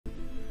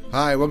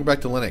Hi, welcome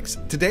back to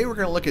Linux. Today we're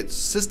going to look at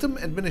system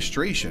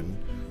administration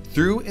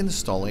through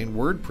installing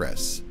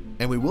WordPress.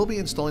 And we will be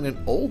installing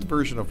an old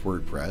version of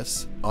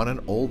WordPress on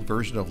an old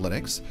version of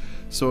Linux.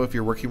 So if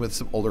you're working with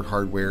some older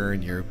hardware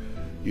and you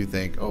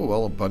think, oh,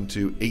 well,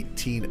 Ubuntu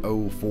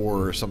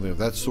 1804 or something of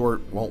that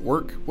sort won't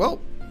work. Well,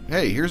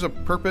 hey, here's a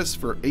purpose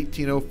for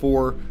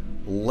 1804.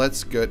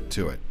 Let's get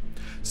to it.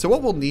 So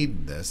what we'll need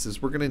in this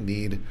is we're going to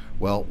need,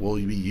 well, we'll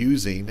be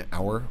using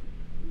our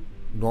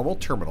normal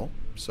terminal.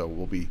 So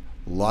we'll be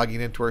logging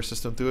into our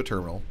system through a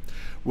terminal.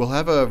 We'll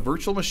have a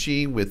virtual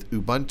machine with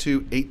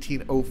Ubuntu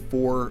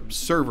 1804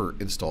 server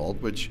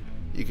installed, which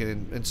you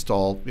can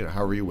install,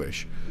 however you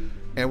wish.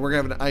 And we're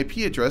going to have an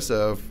IP address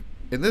of,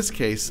 in this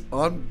case,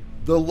 on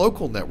the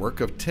local network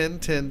of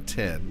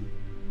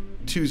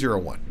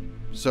 10.10.10.201.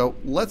 So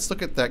let's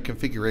look at that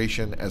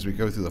configuration as we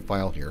go through the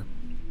file here.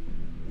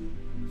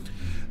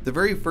 The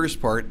very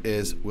first part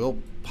is we'll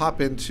pop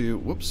into,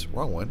 whoops,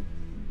 wrong one.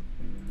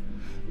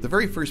 The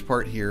very first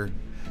part here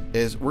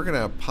is we're going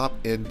to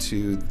pop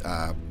into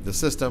the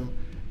system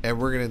and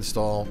we're going to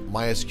install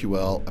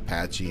MySQL,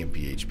 Apache, and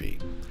PHP.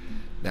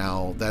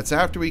 Now that's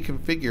after we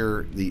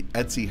configure the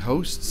etc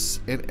hosts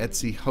and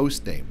etc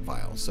hostname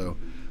files. So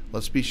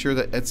let's be sure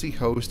that etc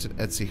host and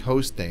etc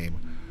hostname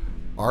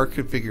are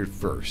configured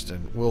first,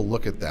 and we'll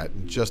look at that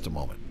in just a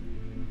moment.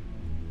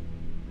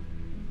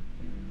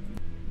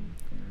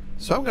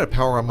 So I'm going to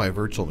power on my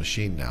virtual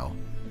machine now,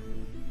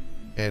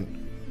 and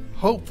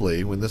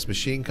hopefully when this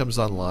machine comes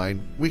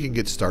online we can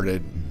get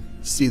started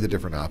and see the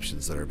different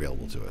options that are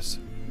available to us.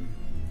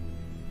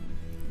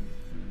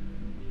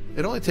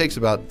 It only takes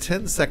about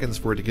 10 seconds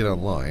for it to get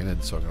online,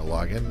 and so I'm going to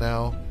log in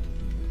now.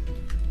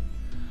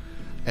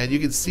 And you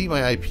can see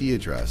my IP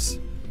address.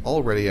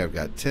 Already I've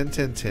got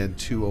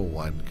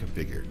 10.10.10.201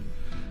 configured.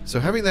 So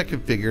having that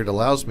configured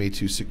allows me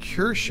to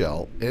secure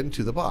shell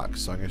into the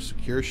box. So I'm going to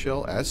secure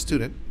shell as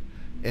student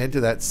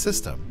into that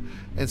system.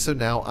 And so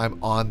now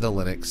I'm on the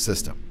Linux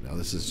system. Now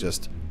this is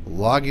just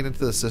logging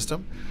into the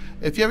system.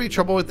 If you have any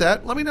trouble with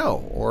that, let me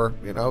know. Or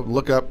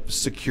look up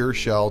secure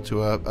shell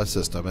to a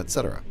system,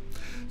 etc.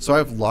 So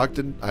I've logged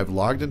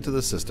into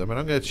the system, and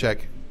I'm going to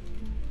check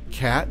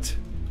cat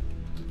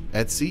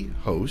etc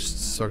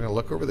hosts. So I'm going to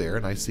look over there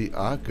and I see,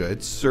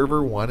 good,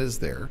 server 1 is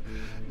there.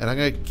 And I'm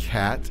going to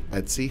cat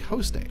etc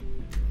hostname.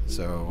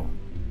 So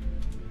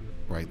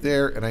right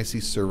there, and I see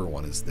server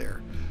 1 is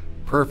there.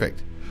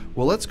 Perfect.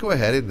 Well, let's go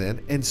ahead and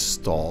then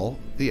install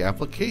the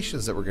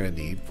applications that we're going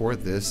to need for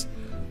this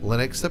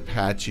Linux,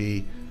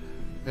 Apache,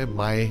 and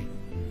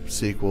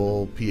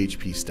MySQL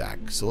PHP stack.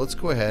 So let's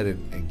go ahead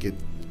and get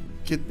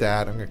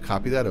that. I'm going to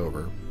copy that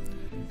over,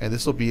 and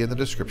this will be in the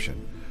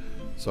description.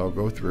 So I'll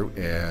go through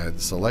and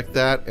select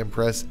that and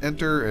press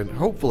enter, and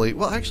hopefully,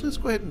 well, actually, let's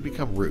go ahead and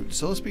become root.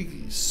 So let's be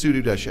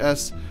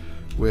sudo-s,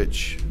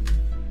 which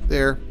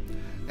there,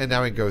 and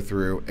now we can go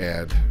through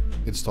and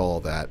install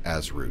that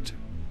as root.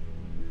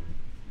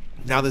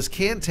 Now this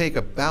can take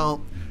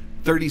about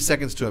 30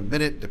 seconds to a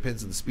minute,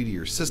 depends on the speed of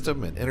your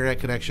system and internet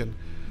connection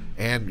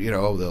and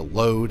the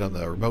load on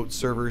the remote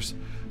servers.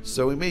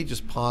 So we may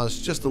just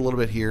pause just a little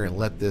bit here and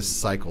let this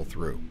cycle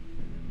through.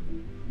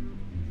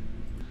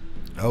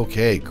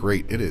 Okay,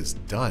 great, it is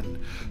done.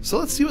 So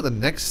let's see what the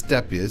next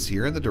step is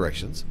here in the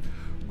directions.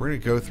 We're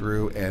going to go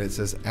through, and it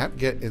says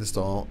apt-get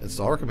install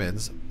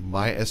recommends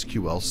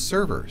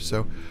mysql-server.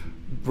 So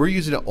we're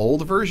using an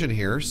old version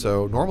here.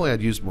 So normally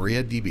I'd use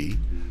MariaDB.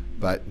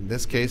 But in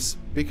this case,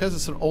 because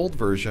it's an old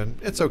version,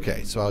 it's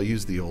okay. So I'll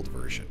use the old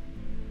version.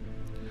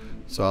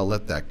 So I'll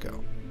let that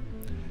go.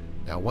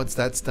 Now once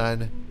that's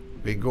done,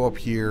 we can go up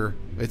here.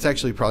 It's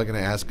actually probably going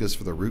to ask us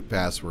for the root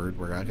password.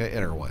 We're not going to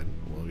enter one.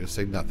 We'll just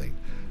say nothing.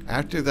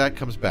 After that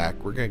comes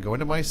back, we're going to go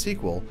into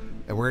MySQL,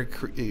 and we're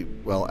going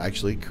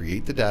to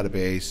create the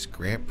database,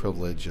 grant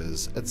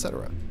privileges,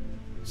 etc.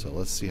 So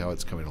let's see how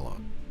it's coming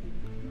along.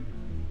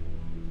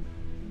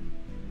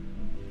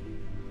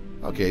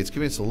 Okay, it's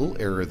giving us a little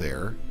error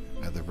there.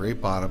 At the very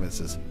bottom it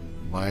says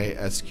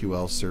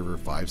MySQL-server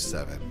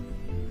 5.7.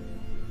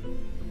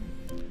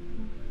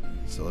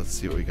 So let's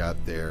see what we got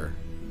there.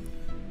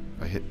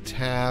 If I hit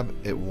tab,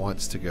 it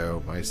wants to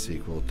go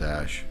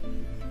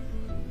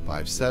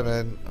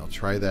MySQL-5.7. I'll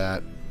try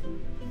that.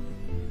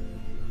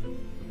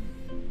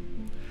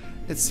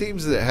 It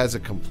seems that it has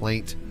a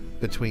complaint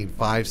between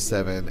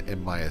 5.7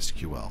 and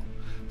MySQL.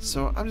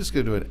 So I'm just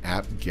going to do an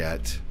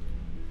apt-get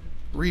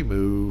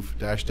remove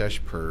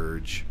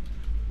 --purge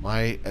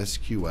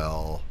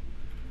MySQL,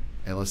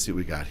 and let's see what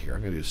we got here.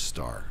 I'm going to do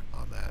star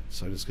on that.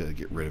 So I'm just going to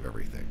get rid of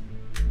everything.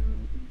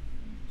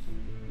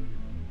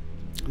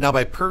 Now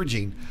by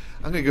purging,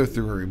 I'm going to go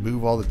through and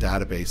remove all the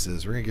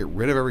databases. We're going to get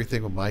rid of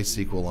everything with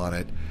MySQL on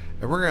it,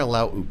 and we're going to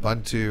allow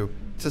Ubuntu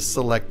to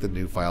select the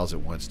new files it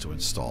wants to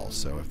install.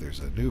 So if there's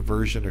a new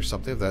version or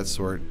something of that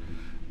sort,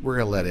 we're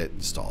going to let it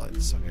install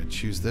it. So I'm going to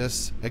choose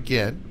this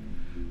again.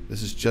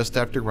 This is just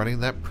after running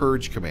that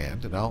purge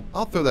command, and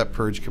I'll throw that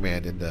purge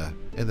command in the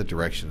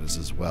directions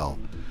as well,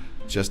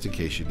 just in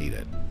case you need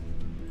it.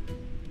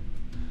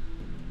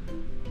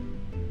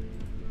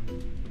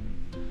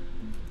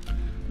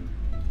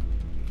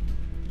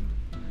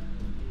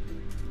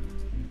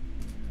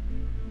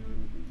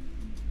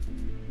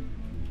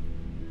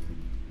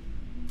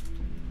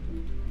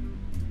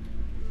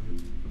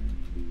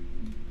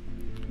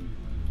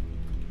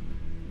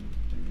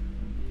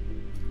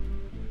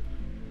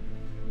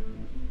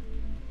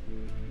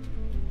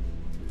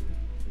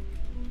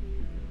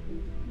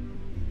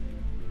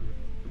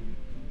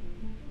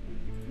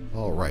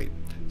 right,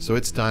 so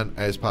it's done.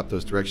 I just popped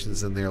those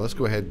directions in there. Let's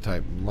go ahead and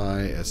type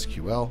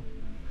MySQL.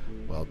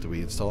 Well, did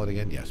we install it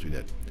again? Yes, we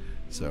did.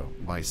 So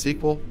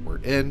MySQL, we're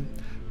in.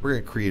 We're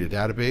going to create a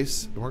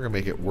database, and we're going to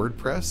make it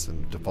WordPress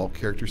and default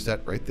character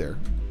set right there.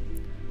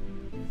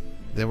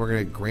 Then we're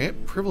going to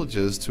grant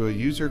privileges to a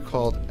user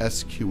called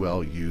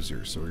SQL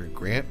user. So we're going to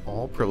grant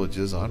all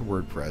privileges on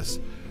WordPress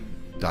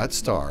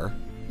 .star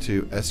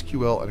to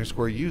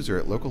SQL_user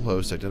at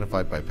localhost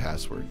identified by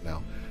password.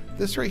 Now,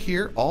 this right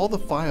here, all the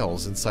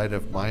files inside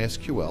of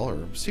MySQL or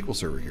SQL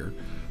Server here,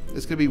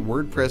 is going to be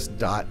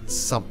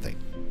WordPress.something.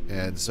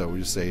 And so we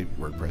just say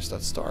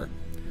WordPress.star.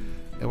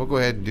 And we'll go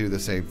ahead and do the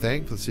same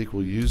thing for the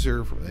SQL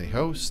user from the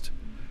host.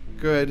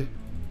 Good.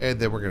 And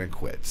then we're going to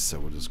quit. So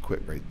we'll just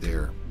quit right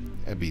there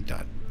and be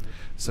done.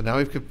 So now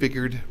we've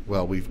configured,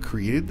 well, we've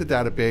created the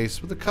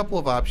database with a couple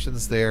of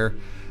options there.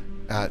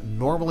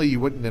 Normally you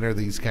wouldn't enter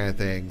these kind of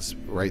things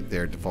right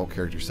there, default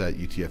character set,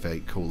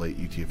 UTF-8, collate,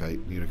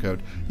 UTF-8,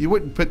 Unicode. You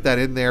wouldn't put that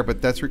in there, but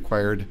that's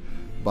required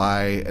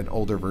by an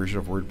older version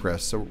of WordPress.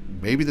 So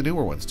maybe the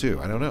newer ones too,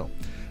 I don't know.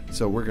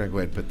 So we're going to go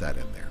ahead and put that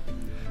in there.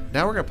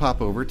 Now we're going to pop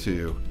over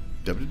to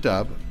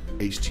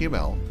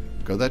www.html,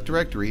 go to that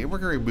directory, and we're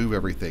going to remove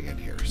everything in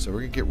here. So we're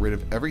going to get rid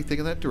of everything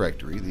in that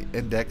directory, the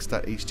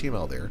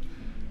index.html there.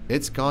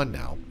 It's gone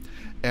now.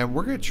 And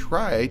we're going to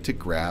try to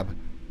grab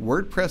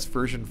WordPress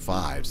version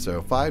 5,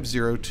 so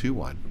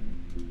 5021.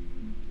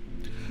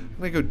 I'm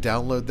going to go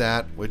download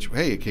that, which,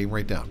 hey, it came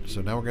right down.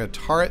 So now we're going to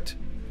tar it,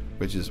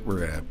 which is,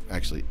 we're going to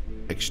actually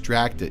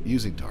extract it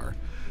using tar.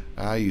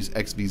 I use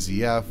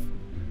xvzf,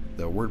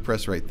 the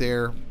WordPress right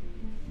there.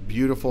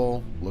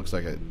 Beautiful. Looks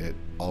like it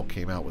all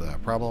came out without a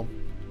problem.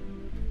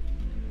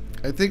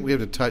 I think we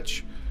have to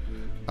touch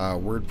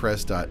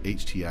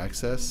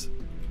WordPress.htaccess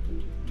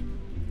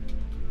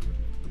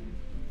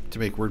to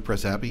make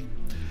WordPress happy.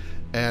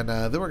 And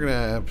then we're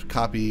going to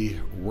copy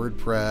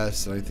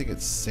WordPress, and I think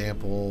it's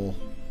sample.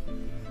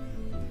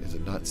 Is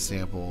it not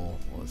sample?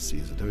 Well, let's see.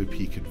 Is it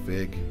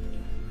wp-config?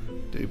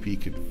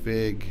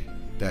 wp-config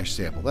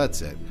 -sample.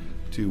 That's it.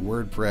 To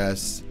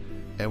WordPress,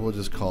 and we'll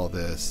just call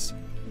this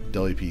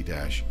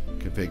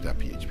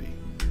wp-config.php.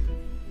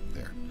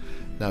 There.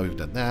 Now we've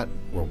done that.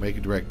 We'll make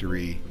a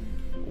directory,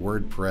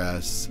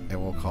 WordPress, and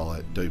we'll call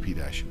it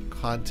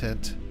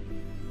wp-content,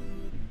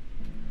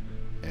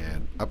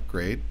 and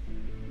upgrade.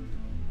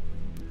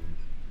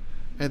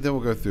 And then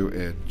we'll go through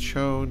and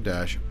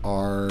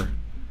chown-r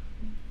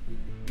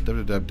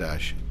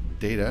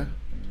www-data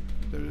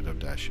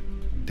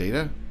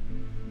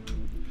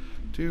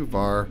to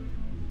var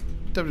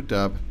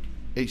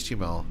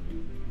www.html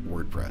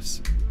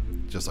WordPress,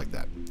 just like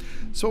that.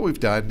 So what we've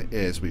done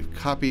is we've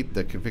copied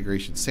the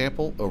configuration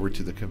sample over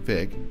to the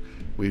config.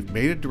 We've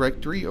made a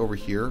directory over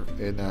here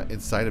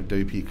inside of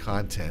WP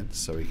content,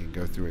 so we can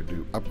go through and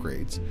do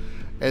upgrades.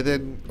 And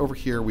then over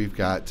here we've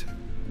got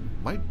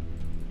might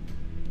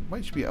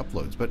should be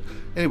uploads, but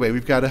anyway,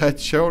 we've got a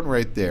chown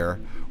right there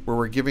where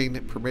we're giving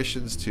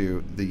permissions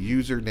to the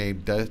user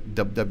named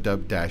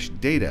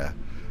www-data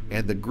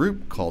and the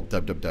group called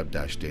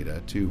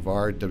www-data to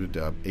var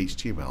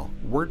www.html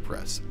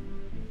WordPress.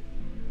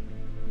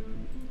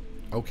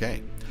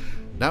 Okay,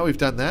 now we've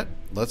done that,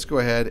 let's go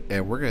ahead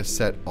and we're going to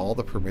set all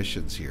the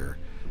permissions here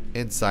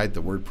inside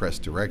the WordPress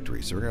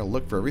directory. So we're going to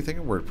look for everything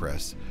in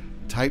WordPress,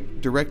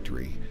 type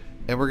directory,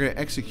 and we're going to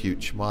execute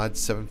chmod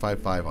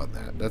 755 on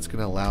that. That's going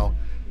to allow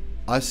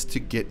us to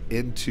get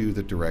into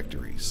the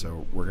directory.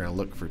 So we're going to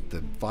look for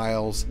the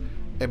files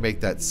and make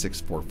that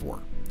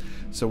 644.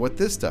 So what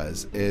this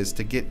does is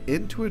to get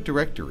into a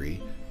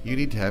directory, you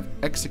need to have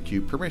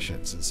execute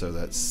permissions. And so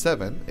that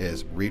 7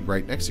 is read,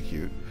 write, and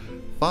execute.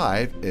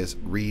 5 is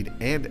read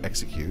and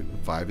execute. And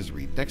 5 is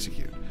read and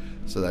execute.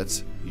 So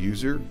that's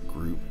user,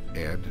 group,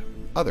 and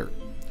other.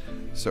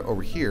 So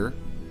over here,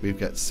 we've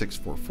got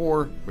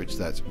 644, which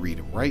that's read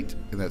and write,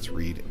 and that's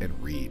read and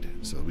read.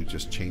 So we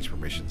just changed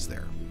permissions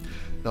there.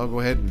 Now I'll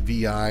go ahead and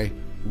vi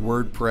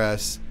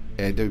WordPress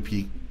and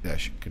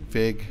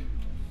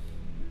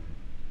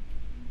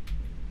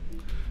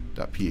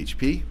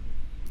wp-config.php.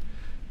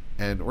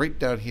 And right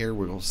down here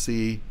we'll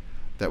see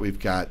that we've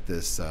got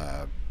this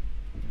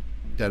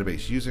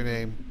database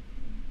username.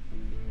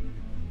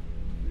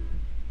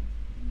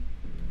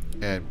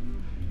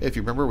 And if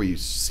you remember, we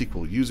use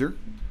SQL user.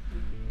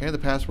 And the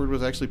password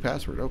was actually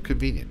password. Oh,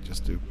 convenient.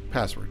 Just do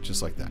password,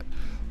 just like that.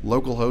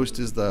 Localhost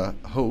is the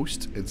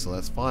host, and so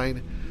that's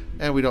fine.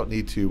 And we don't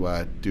need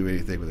to do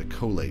anything with a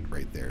collate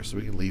right there, so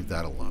we can leave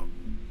that alone.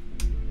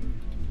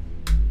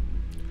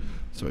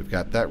 So we've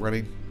got that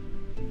running.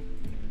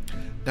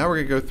 Now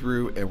we're going to go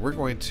through and we're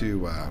going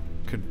to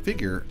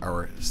configure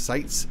our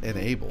sites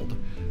enabled.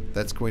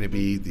 That's going to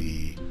be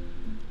the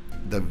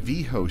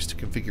vhost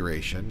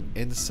configuration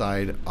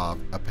inside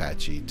of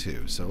Apache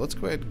 2. So let's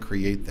go ahead and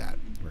create that.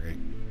 We're going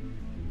to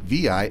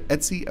vi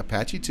etc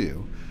Apache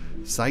 2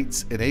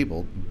 sites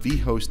enabled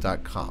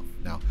vhost.conf.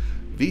 Now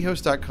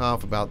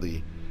vhost.conf, about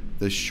the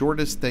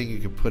shortest thing you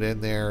can put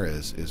in there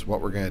is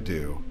what we're going to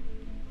do.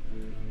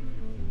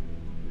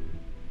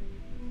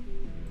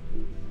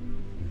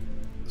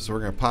 So we're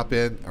going to pop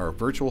in our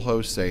virtual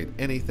host saying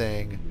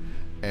anything,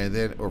 and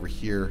then over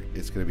here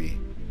it's going to be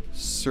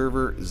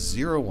server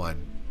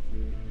 01.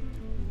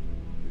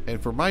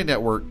 And for my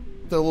network,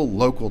 the little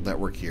local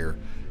network here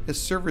is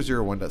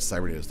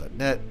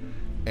server01.cybernative.net,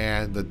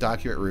 and the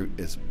document root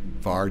is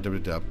var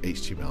www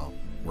html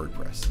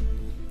WordPress.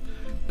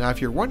 Now, if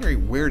you're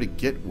wondering where to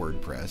get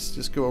WordPress,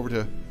 just go over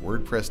to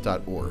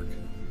wordpress.org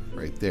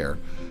right there.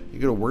 You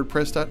go to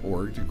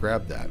wordpress.org to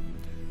grab that.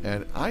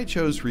 And I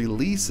chose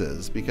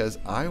releases because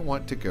I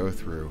want to go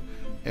through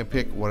and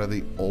pick one of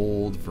the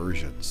old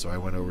versions. So I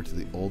went over to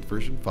the old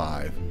version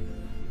 5.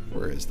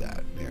 Where is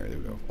that? There we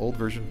go. Old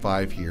version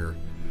 5 here,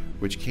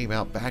 which came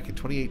out back in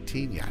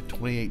 2018. Yeah,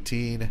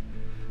 2018.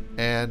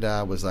 And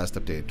was last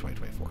updated in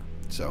 2024.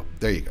 So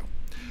there you go.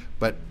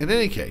 But in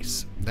any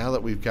case, now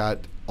that we've got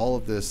all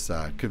of this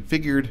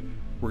configured,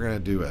 we're going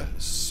to do a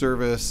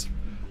service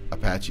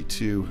Apache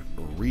 2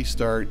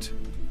 restart.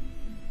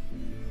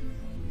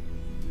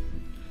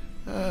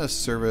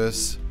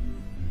 Service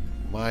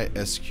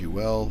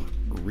mysql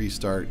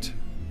restart.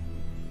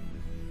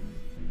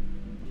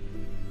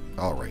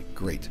 All right,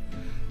 great.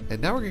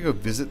 And now we're going to go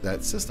visit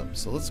that system.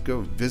 So let's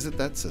go visit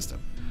that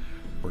system.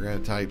 We're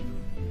going to type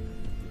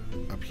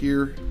up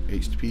here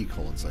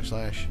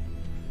http://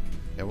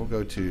 and we'll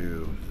go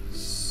to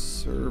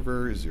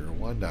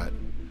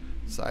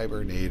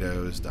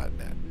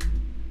server01.cybernatives.net.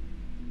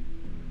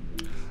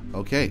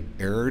 Okay,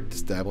 error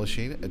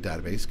establishing a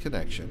database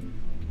connection.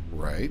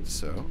 Right,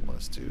 so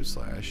let's do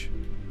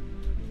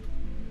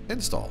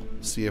 /install.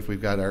 See if we've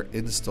got our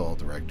install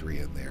directory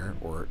in there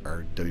or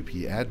our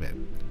WP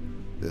admin.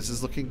 This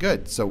is looking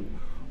good. So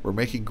we're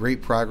making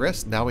great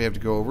progress. Now we have to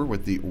go over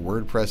with the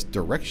WordPress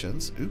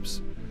directions.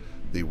 Oops.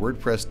 The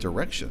WordPress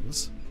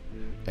directions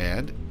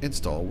and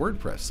install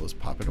WordPress. So let's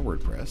pop into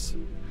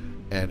WordPress,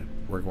 and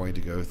we're going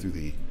to go through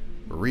the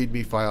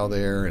README file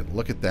there and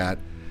look at that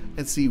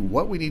and see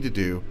what we need to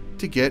do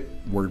to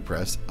get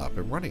WordPress up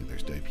and running.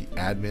 There's WP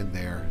admin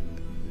there,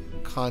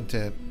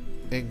 content,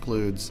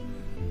 includes,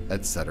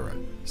 etc.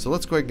 So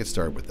let's go ahead and get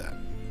started with that.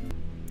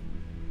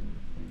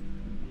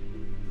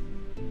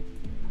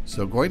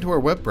 So going to our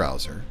web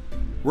browser,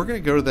 we're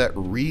going to go to that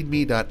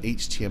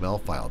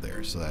readme.html file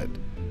there. So that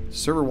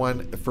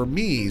server1, for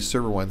me,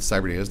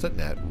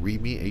 server1cybernatives.net,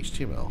 readme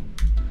HTML. I'm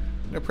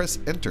going to press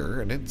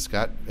enter, and it's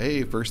got,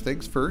 hey, first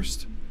things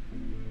first.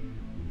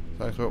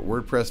 Talks about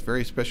WordPress,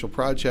 very special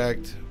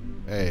project.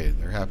 Hey,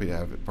 they're happy to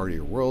have it part of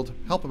your world.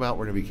 Help them out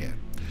wherever we can.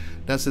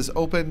 Now it says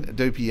open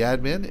WP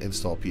admin,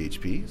 install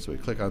PHP. So we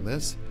click on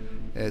this,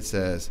 and it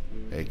says,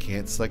 hey,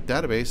 can't select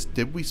database.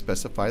 Did we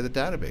specify the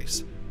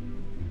database?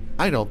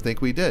 I don't think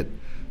we did.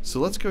 So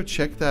let's go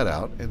check that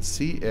out and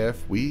see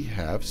if we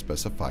have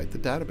specified the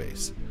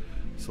database.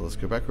 So let's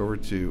go back over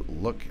to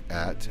look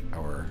at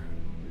our,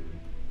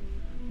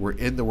 we're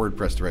in the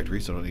WordPress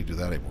directory, so I don't need to do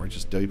that anymore. It's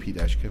just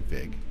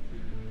wp-config.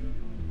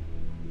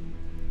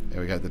 And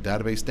we got the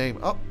database name.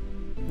 Oh,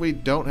 we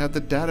don't have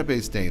the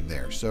database name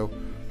there. So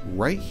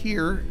right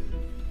here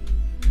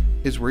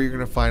is where you're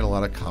going to find a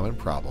lot of common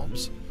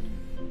problems.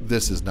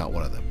 This is not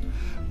one of them.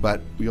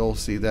 But you'll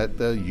see that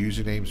the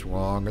username's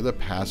wrong, or the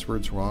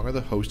password's wrong, or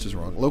the host is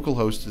wrong.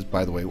 Localhost is,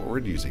 by the way, what we're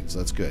using, so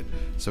that's good.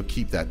 So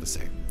keep that the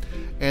same.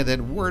 And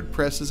then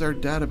WordPress is our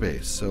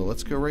database. So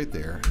let's go right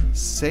there,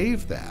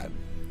 save that.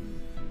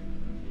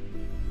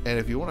 And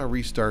if you want to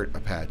restart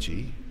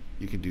Apache,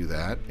 you can do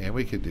that. And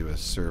we can do a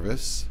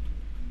service,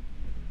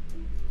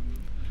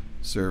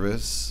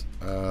 let's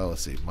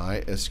see,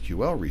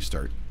 MySQL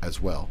restart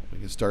as well. We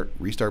can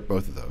restart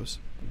both of those.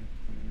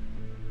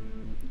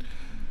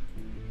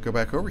 Go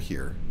back over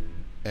here,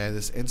 and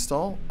this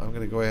install, I'm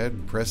going to go ahead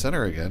and press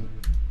enter again.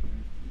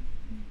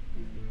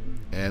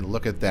 And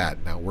look at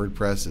that. Now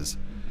WordPress is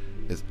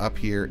up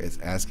here. It's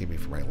asking me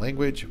for my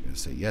language. I'm going to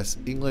say yes,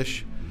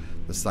 English.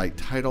 The site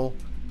title,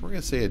 we're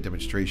going to say a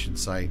demonstration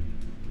site.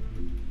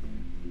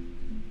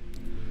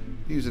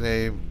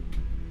 Username,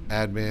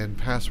 admin.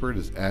 Password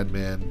is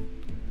admin.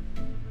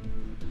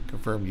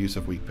 Confirm use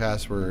of weak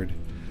password.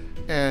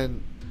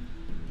 And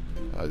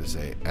I'll just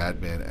say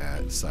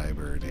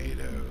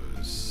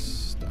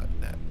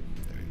admin@cybernatives.net.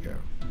 There we go.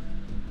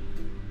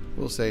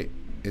 We'll say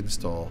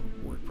install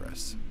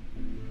WordPress.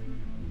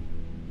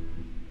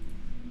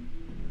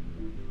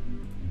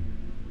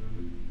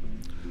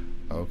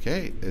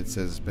 Okay, it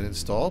says it's been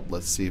installed.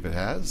 Let's see if it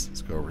has.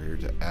 Let's go over here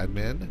to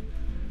admin,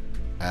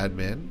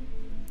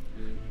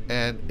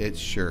 and it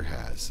sure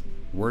has.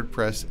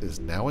 WordPress is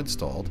now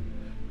installed.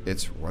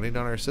 It's running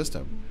on our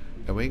system.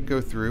 And we can go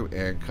through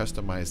and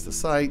customize the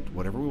site,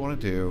 whatever we want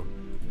to do.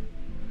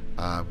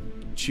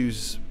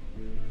 Choose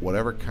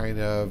whatever kind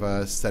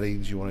of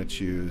settings you want to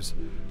choose.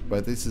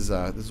 But this is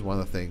one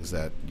of the things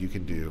that you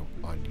can do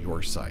on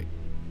your site.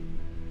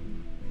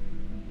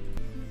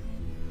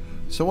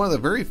 So one of the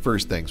very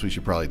first things we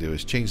should probably do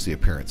is change the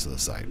appearance of the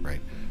site,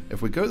 right?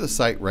 If we go to the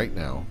site right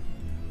now,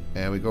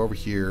 and we go over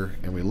here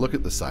and we look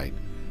at the site,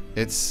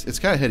 it's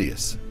kind of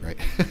hideous, right?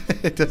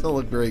 It doesn't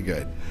look very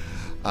good.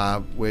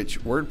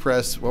 which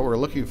WordPress, what we're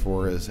looking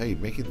for is, hey,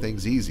 making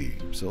things easy.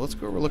 So let's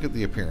go over and look at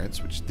the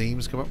appearance, which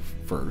themes come up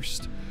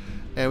first.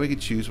 And we can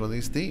choose one of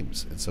these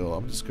themes. And so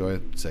I'm just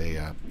going to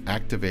say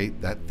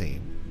activate that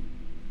theme.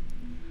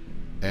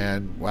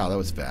 And wow, that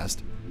was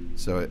fast.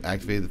 So it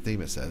activated the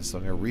theme, it says. So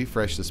I'm going to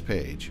refresh this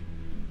page.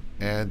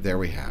 And there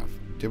we have.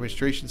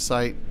 Demonstration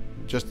site,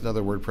 just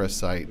another WordPress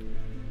site.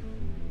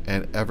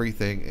 And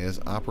everything is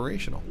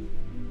operational.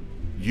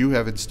 You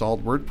have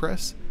installed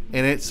WordPress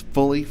and it's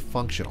fully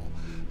functional.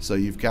 So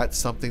you've got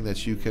something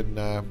that you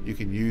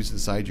can use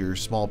inside your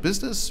small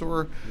business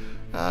or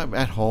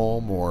at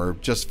home or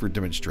just for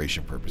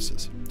demonstration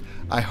purposes.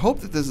 I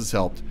hope that this has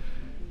helped,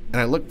 and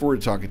I look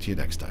forward to talking to you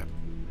next time.